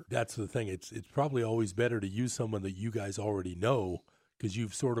easier. That's the thing. It's probably always better to use someone that you guys already know, because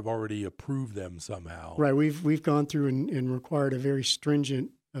you've sort of already approved them somehow. Right. We've gone through and required a very stringent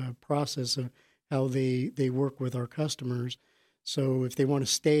process of how they work with our customers. So if they want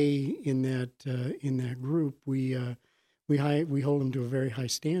to stay in that group, we hold them to a very high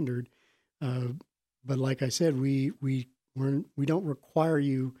standard. But like I said, we don't require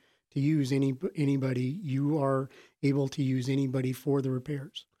you to use anybody. You are able to use anybody for the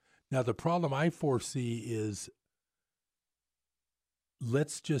repairs. Now, the problem I foresee is,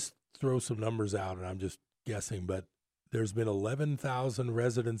 let's just throw some numbers out, and I'm just guessing, but there's been 11,000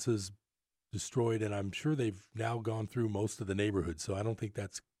 residences destroyed, and I'm sure they've now gone through most of the neighborhood, so I don't think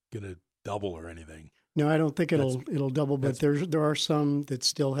that's going to double or anything. No, I don't think it'll double, but there are some that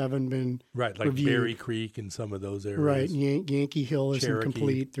still haven't been right, like reviewed. Berry Creek and some of those areas. Right, Yankee Hill isn't Cherokee.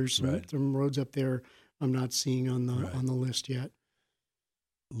 complete. There's some roads up there I'm not seeing on the list yet.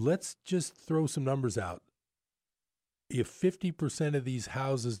 Let's just throw some numbers out. If 50% of these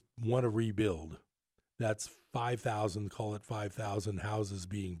houses want to rebuild, that's 5,000, call it 5,000 houses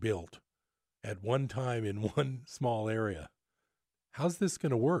being built at one time in one small area. How's this going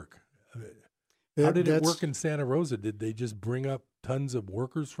to work? How did it work in Santa Rosa? Did they just bring up tons of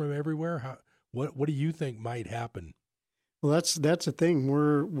workers from everywhere? What do you think might happen? Well, that's the thing.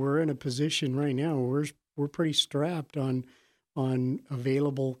 We're in a position right now where we're pretty strapped on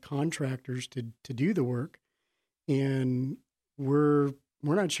available contractors to do the work, and we're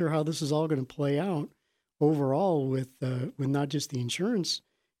not sure how this is all going to play out overall with not just the insurance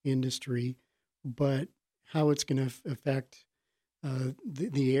industry, but how it's going to affect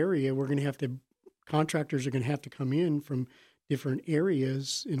the area. We're going to have to. Contractors are going to have to come in from different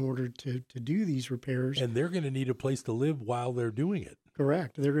areas in order to do these repairs. And they're going to need a place to live while they're doing it.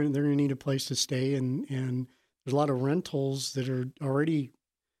 Correct. They're going to need a place to stay, and there's a lot of rentals that are already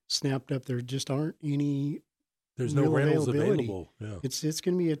snapped up. There just aren't any. There's no rentals available. Yeah. It's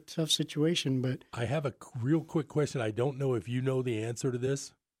going to be a tough situation, but I have a real quick question. I don't know if you know the answer to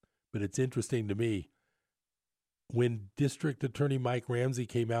this, but it's interesting to me. When District Attorney Mike Ramsey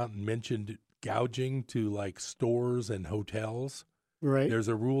came out and mentioned gouging to like stores and hotels, right? There's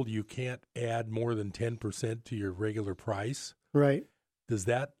a rule you can't add more than 10% to your regular price. Right.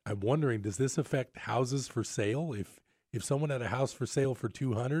 I'm wondering, does this affect houses for sale? If someone had a house for sale for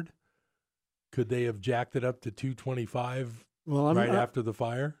 $200, could they have jacked it up to $225 after the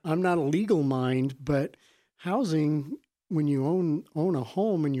fire? I'm not a legal mind, but housing, when you own a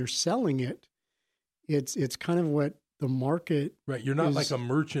home and you're selling it, it's kind of what the market. Right. You're not like a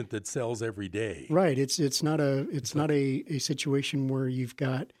merchant that sells every day. Right. It's not a situation where you've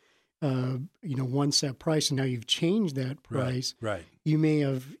got one set price and now you've changed that price. Right. You may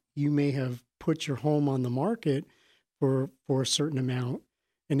have put your home on the market for a certain amount,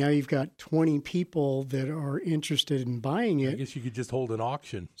 and now you've got 20 people that are interested in buying it. I guess you could just hold an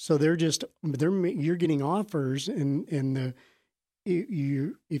auction. So you're getting offers, and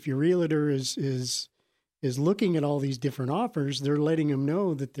if your realtor is looking at all these different offers, they're letting them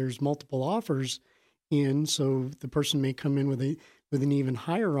know that there's multiple offers in. So the person may come in with an even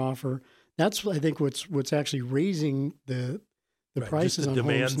higher offer. That's, I think, what's actually raising the prices on homes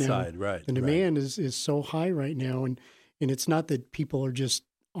now. Demand side, right? The demand is so high right now, and it's not that people are just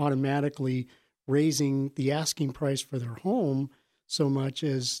automatically raising the asking price for their home so much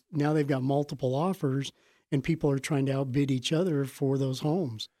as now they've got multiple offers, and people are trying to outbid each other for those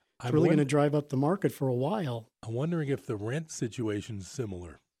homes. It's really going to drive up the market for a while. I'm wondering if the rent situation is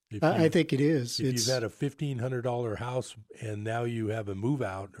similar. I think it is. If you've had a $1,500 house and now you have a move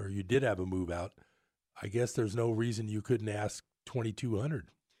out, or you did have a move out, I guess there's no reason you couldn't ask $2,200.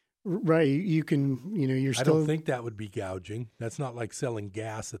 Right. You can, you're still. I don't think that would be gouging. That's not like selling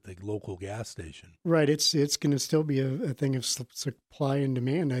gas at the local gas station. Right. It's going to still be a thing of supply and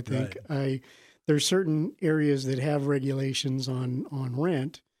demand, I think. Right. There's certain areas that have regulations on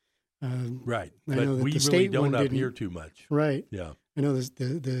rent. Right. I but know that we the really state don't one up didn't. here too much. Right. Yeah. I know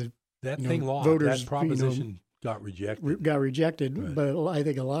that thing law, voters, that proposition got rejected. Right. But I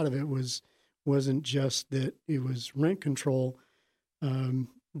think a lot of it wasn't just that it was rent control,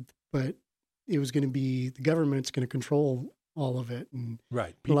 but it was going to be the government's going to control all of it. And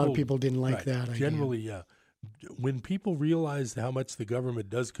right. A lot of people didn't like that idea. Generally, when people realize how much the government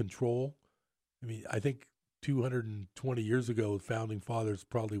does control, I mean, I think 220 years ago, the founding fathers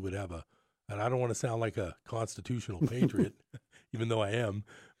probably would have and I don't want to sound like a constitutional patriot, even though I am,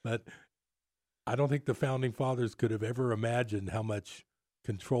 but I don't think the founding fathers could have ever imagined how much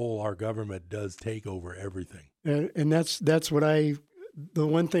control our government does take over everything. And that's what the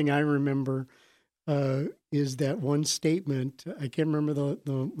one thing I remember is that one statement. I can't remember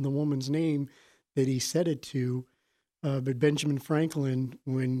the woman's name that he said it to, but Benjamin Franklin,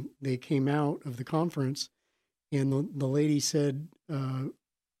 when they came out of the conference, and the lady said,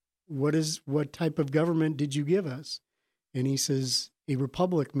 what type of government did you give us? And he says, a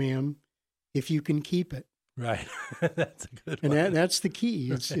republic, ma'am, if you can keep it. Right. That's a good one. And that's the key,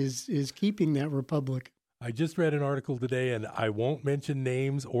 right. is keeping that republic. I just read an article today, and I won't mention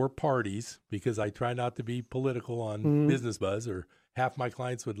names or parties because I try not to be political on Business Buzz, or half my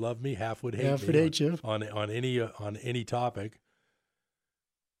clients would love me, half would hate me on any topic.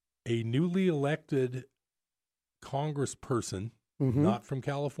 A newly elected congressperson, not from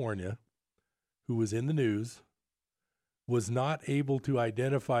California, who was in the news, was not able to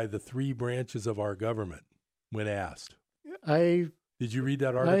identify the three branches of our government when asked. Did you read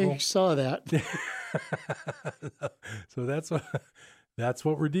that article? I saw that. So that's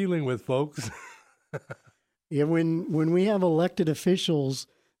what we're dealing with, folks. Yeah, when we have elected officials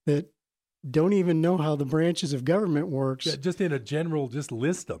that don't even know how the branches of government works. Yeah, just in a general, just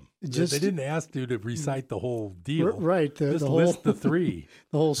list them. They didn't ask you to recite the whole deal. Right. List the three.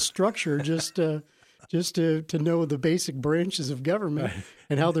 The whole structure, just to know the basic branches of government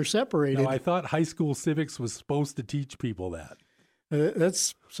and how they're separated. Now, I thought high school civics was supposed to teach people that.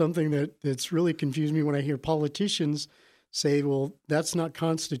 That's something that's really confused me when I hear politicians say, well, that's not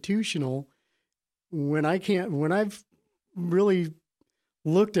constitutional. When I've really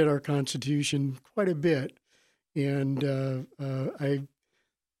looked at our Constitution quite a bit, and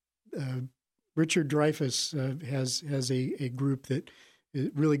Richard Dreyfuss has a group that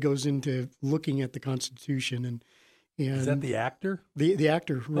really goes into looking at the Constitution, and is that the actor? The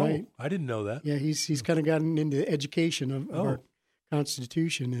actor, right? Oh, I didn't know that. Yeah, he's kind of gotten into the education of our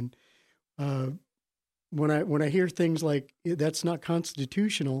Constitution, and when I hear things like that's not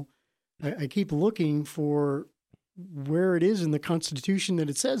constitutional, I keep looking for where it is in the Constitution that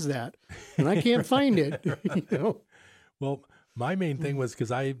it says that, and I can't find it. Well, my main thing was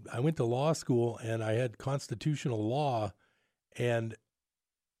because I went to law school and I had constitutional law, and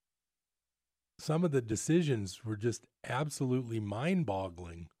some of the decisions were just absolutely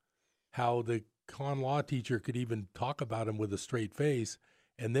mind-boggling. How the con law teacher could even talk about them with a straight face,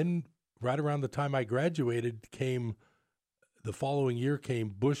 and then right around the time I graduated, the following year came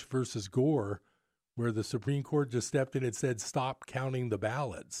Bush versus Gore, where the Supreme Court just stepped in and said, stop counting the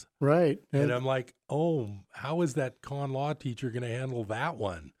ballots. Right. And I'm like, how is that con law teacher going to handle that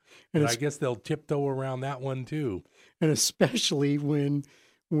one? And I guess they'll tiptoe around that one too. And especially when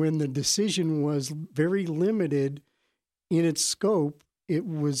the decision was very limited in its scope, it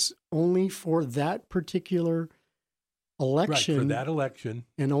was only for that particular election. Right, for that election.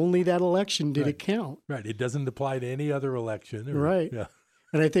 And only that election did it count. Right. It doesn't apply to any other election. Right. Yeah.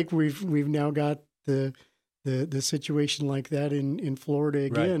 And I think we've now got the the situation like that in Florida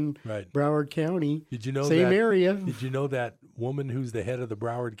again, right. Broward County. Did you know same area? Did you know that woman who's the head of the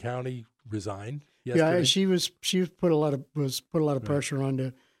Broward County resigned yesterday? Yeah, she was put a lot of pressure on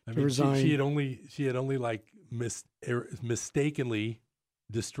to resign. She had only like mistakenly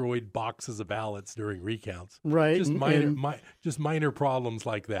destroyed boxes of ballots during recounts. Right. Just minor problems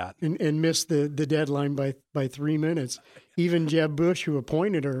like that. And missed the deadline by 3 minutes. Even Jeb Bush, who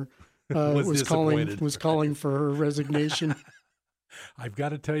appointed her, was calling for her resignation. I've got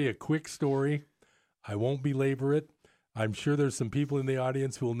to tell you a quick story. I won't belabor it. I'm sure there's some people in the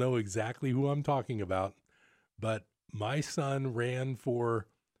audience who will know exactly who I'm talking about. But my son ran for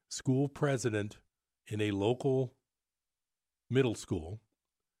school president in a local middle school,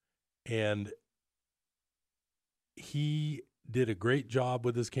 and he did a great job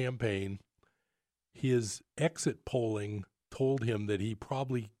with his campaign. His exit polling told him that he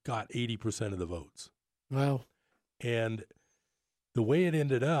probably got 80% of the votes. Wow. And the way it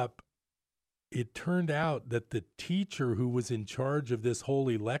ended up, it turned out that the teacher who was in charge of this whole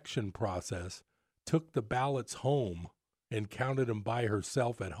election process took the ballots home and counted them by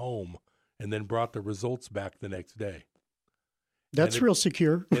herself at home and then brought the results back the next day. That's real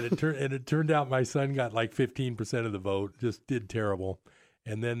secure. and it turned out my son got like 15% of the vote, just did terrible.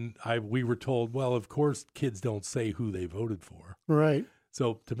 And then we were told, well, of course, kids don't say who they voted for. Right.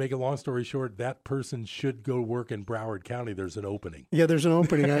 So to make a long story short, that person should go work in Broward County. There's an opening. Yeah, there's an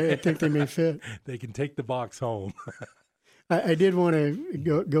opening. I think they may fit. They can take the box home. I did want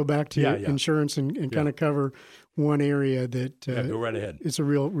to go back to insurance and kind of cover one area that go right ahead. It's a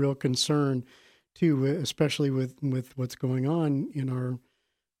real concern too, especially with what's going on in our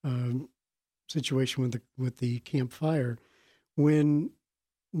situation with the Camp Fire. When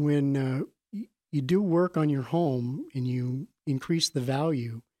you do work on your home and you increase the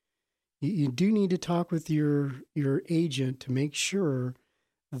value, you do need to talk with your agent to make sure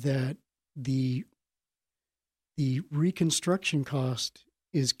that the reconstruction cost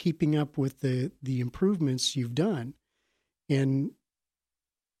is keeping up with the improvements you've done. And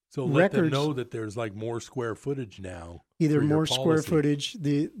so let them know that there's like more square footage now. Either more square footage.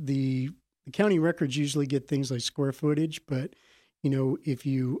 The county records usually get things like square footage, but if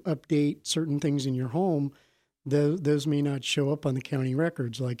you update certain things in your home, those may not show up on the county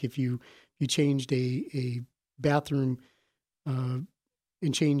records. Like if you changed a bathroom and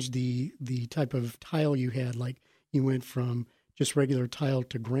changed the type of tile you had, like you went from just regular tile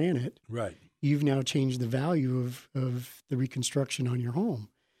to granite. Right. You've now changed the value of the reconstruction on your home.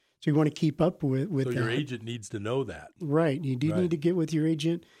 So you want to keep up with so that. Your agent needs to know that. Right. You do need to get with your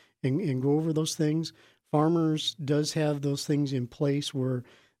agent and go over those things. Farmers does have those things in place where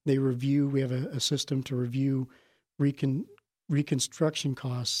they review. We have a system to review reconstruction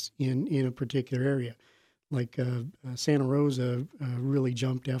costs in a particular area. Like Santa Rosa really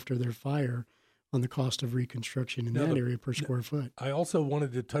jumped after their fire on the cost of reconstruction in that area per square foot. I also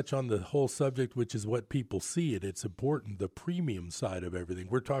wanted to touch on the whole subject, which is what people see it. It's important, the premium side of everything.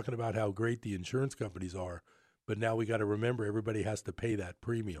 We're talking about how great the insurance companies are, but now we got to remember everybody has to pay that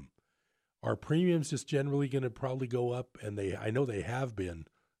premium. Are premiums just generally going to probably go up? And I know they have been.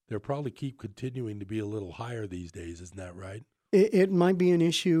 They'll probably keep continuing to be a little higher these days. Isn't that right? It might be an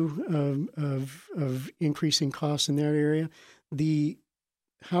issue of increasing costs in that area.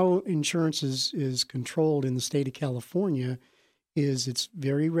 How insurance is controlled in the state of California is it's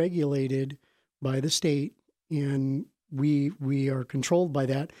very regulated by the state, and we are controlled by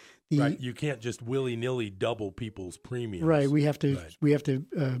that. Right. You can't just willy-nilly double people's premiums. Right. We have to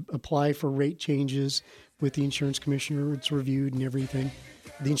apply for rate changes with the insurance commissioner. It's reviewed and everything.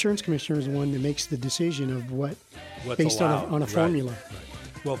 The insurance commissioner is the one that makes the decision of what's based allowed. on a formula.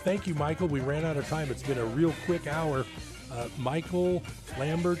 Right. Well, thank you, Michael. We ran out of time. It's been a real quick hour. Michael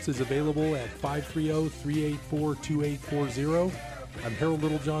Lamberts is available at 530-384-2840. I'm Harold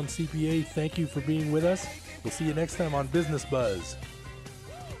Littlejohn, CPA. Thank you for being with us. We'll see you next time on Business Buzz.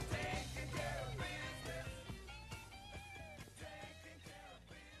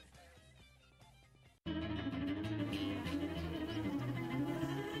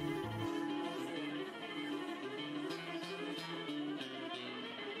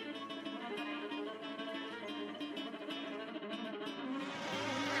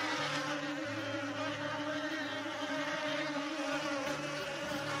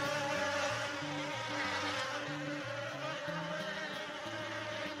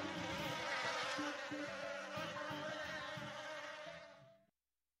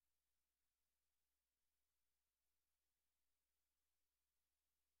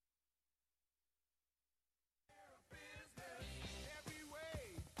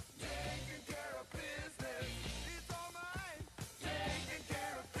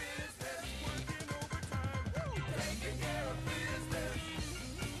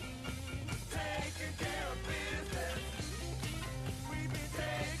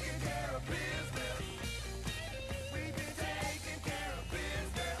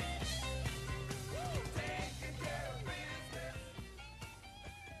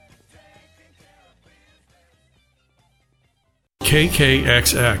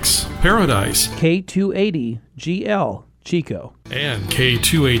 KKXX, Paradise, K280GL, Chico, and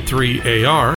K283AR,